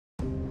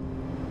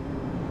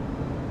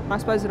I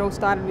suppose it all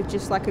started with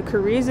just like a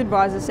careers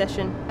advisor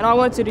session, and I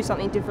wanted to do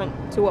something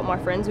different to what my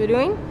friends were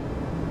doing.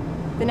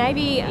 The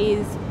Navy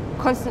is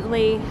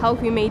constantly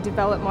helping me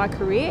develop my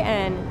career,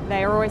 and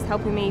they are always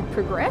helping me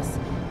progress.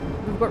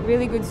 We've got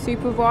really good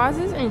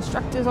supervisors and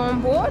instructors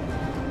on board.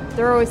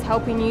 They're always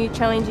helping you,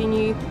 challenging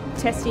you,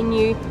 testing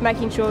you,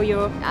 making sure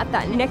you're at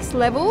that next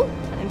level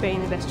and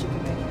being the best you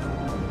can be.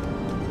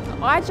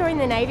 I joined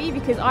the Navy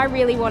because I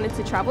really wanted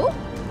to travel.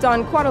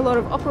 Done quite a lot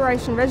of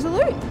Operation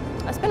Resolute.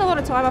 I spent a lot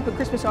of time up at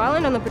Christmas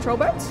Island on the patrol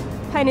boats,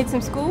 painted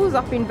some schools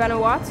up in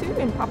Vanuatu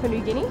and Papua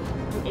New Guinea.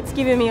 It's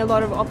given me a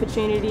lot of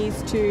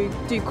opportunities to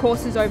do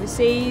courses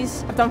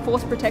overseas. I've done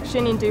force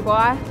protection in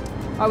Dubai.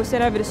 I was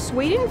sent over to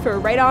Sweden for a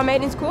radar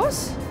maintenance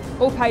course,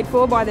 all paid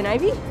for by the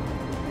Navy.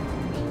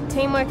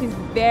 Teamwork is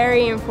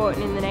very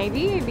important in the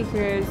Navy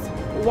because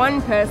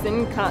one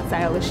person can't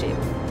sail a ship.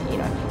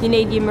 You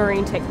need your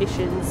marine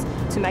technicians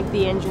to make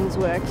the engines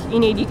work. You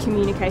need your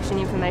communication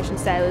information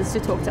sailors to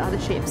talk to other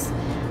ships.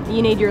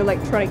 You need your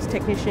electronics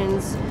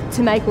technicians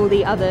to make all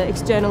the other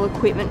external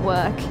equipment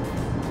work.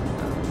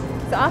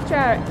 So after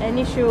our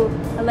initial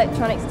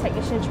electronics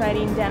technician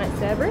training down at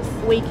Cerberus,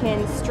 we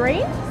can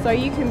stream. So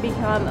you can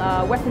become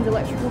a weapons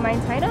electrical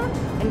maintainer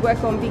and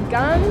work on big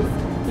guns.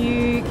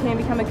 You can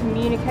become a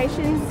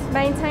communications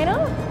maintainer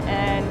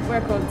and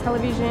work on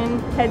television,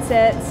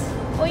 headsets,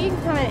 or you can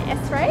become an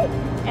S-rate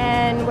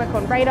and work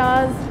on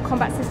radars,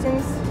 combat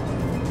systems.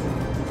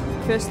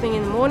 First thing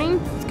in the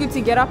morning, it's good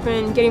to get up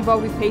and get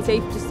involved with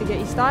PT just to get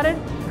you started.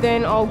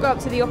 Then I'll go up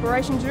to the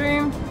operations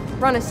room,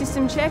 run a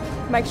system check,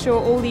 make sure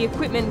all the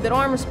equipment that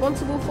I'm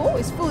responsible for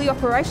is fully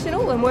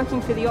operational and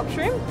working for the ops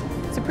room.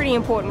 It's a pretty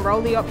important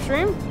role, the ops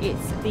room.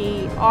 It's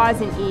the eyes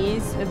and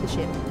ears of the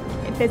ship.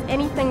 If there's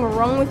anything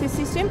wrong with the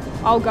system,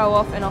 I'll go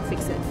off and I'll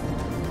fix it.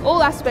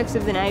 All aspects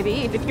of the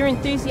Navy, if you're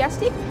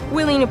enthusiastic,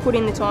 willing to put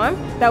in the time,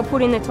 they'll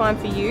put in the time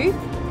for you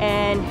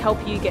and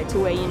help you get to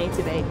where you need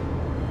to be.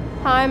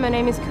 Hi, my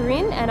name is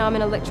Corrine and I'm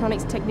an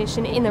electronics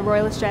technician in the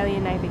Royal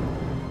Australian Navy.